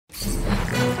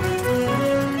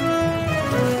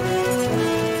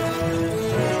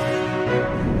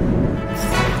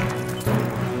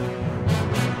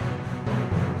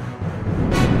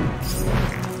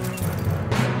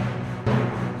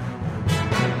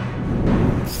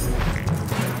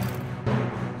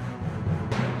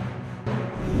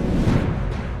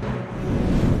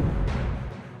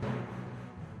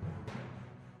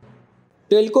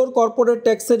টেলকোর corporate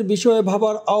ট্যাক্সের বিষয়ে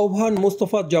ভাবার আহ্বান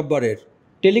মোস্তফা জব্বারের।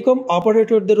 টেলিকম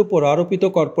অপারেটরদের উপর আরোপিত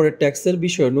কর্পোরেট ট্যাক্সের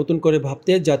বিষয়ে নতুন করে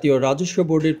ভাবতে জাতীয় রাজস্ব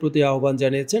বোর্ডের প্রতি আহ্বান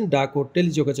জানিয়েছেন ডাক ও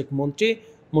টেলিযোগাযোগ মন্ত্রী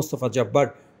মোস্তফা জব্বার।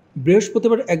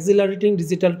 বৃহস্পতিবার এক্সিলারেটিং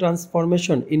digital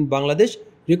transformation in Bangladesh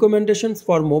recommendations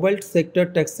for mobile sector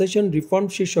taxation reform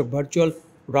শীর্ষক ভার্চুয়াল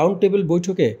রাউন্ড টেবিল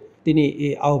বৈঠকে তিনি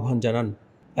এই আহ্বান জানান।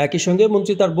 একই সঙ্গে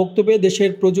মন্ত্রী তার বক্তব্যে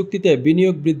দেশের প্রযুক্তিতে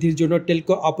বিনিয়োগ বৃদ্ধির জন্য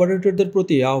টেলকো অপারেটরদের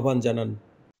প্রতি আহ্বান জানান।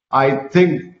 I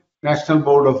think National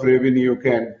Board of Revenue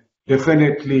can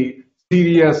definitely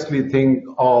seriously think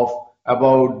of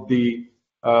about the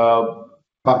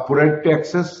corporate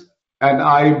taxes, and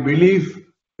I believe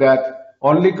that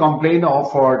only complaint of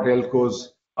our telcos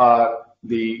are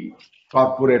the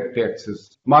corporate taxes.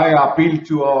 My appeal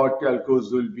to our telcos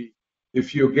will be, if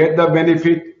you get the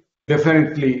benefit,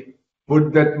 definitely put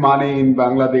that money in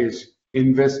Bangladesh,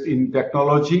 invest in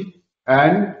technology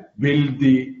and build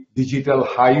the digital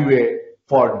highway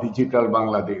for digital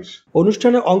Bangladesh.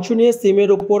 অনুষ্ঠানে অংশ নিয়ে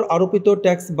সিমের উপর আরোপিত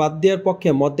tax বাদ দেওয়ার পক্ষে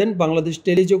মত দেন বাংলাদেশ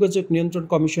টেলিযোগাযোগ নিয়ন্ত্রণ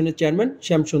কমিশনের chairman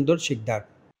Shyamsundar Sikdar.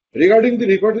 Regarding the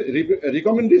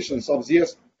recommendations of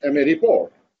GSMA report,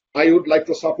 I would like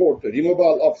to support the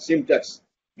removal of SIM tax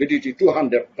BDT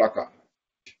 200 taka.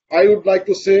 I would like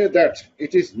to say that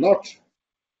it is not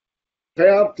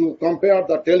fair to compare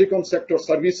the telecom sector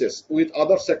services with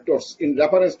other sectors in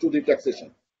reference to the taxation.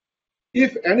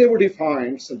 If anybody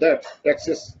finds that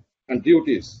taxes and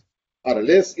duties are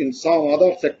less in some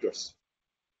other sectors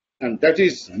and that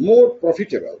is more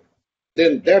profitable,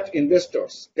 then that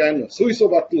investors can switch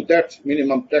over to that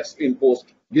minimum tax imposed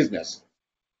business.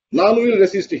 None will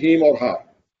resist him or her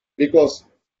because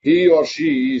he or she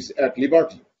is at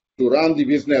liberty to run the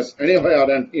business anywhere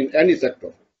and in any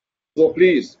sector. So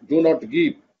please do not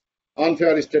give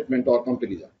unfair statement or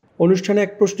comparison. অনুষ্ঠানে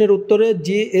এক প্রশ্নের উত্তরে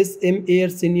GSMA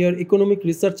এর senior economic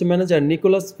research manager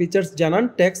Nicolas features জানান,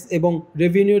 tax এবং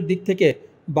রেভিনিউর দিক থেকে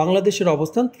বাংলাদেশের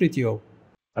অবস্থান তৃতীয়।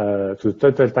 To the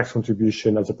total tax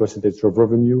contribution as a percentage of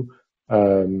revenue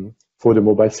for the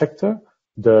mobile sector,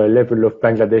 the level of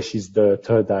Bangladesh is the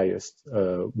third highest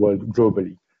world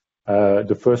globally.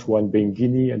 The first one being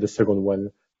Guinea and the second one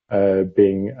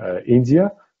being India.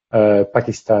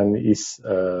 Pakistan is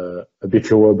a bit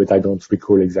lower, but I don't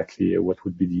recall exactly what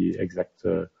would be the exact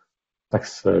tax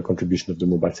contribution of the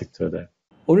mobile sector there.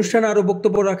 অনুষ্ঠানে আরও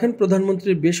বক্তব্য রাখেন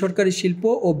প্রধানমন্ত্রীর বেসরকারি শিল্প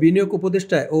ও বিনিয়োগ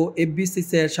উপদেষ্টা ও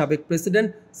FBCCI এর সাবেক প্রেসিডেন্ট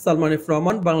সালমান এফ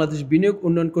রহমান, বাংলাদেশ বিনিয়োগ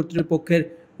উন্নয়ন কর্তৃপক্ষের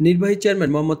নির্বাহী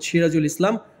চেয়ারম্যান মোহাম্মদ সিরাজুল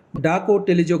ইসলাম, ডাক ও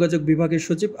টেলিযোগাযোগ বিভাগের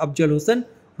সচিব আফজল হোসেন,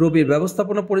 রবির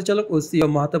ব্যবস্থাপনা পরিচালক ও সিও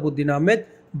মাহতাব উদ্দিন আহমেদ,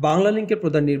 বাংলা লিংকের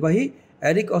প্রধান নির্বাহী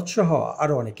এরিক অৎসহ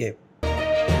আরও অনেকে।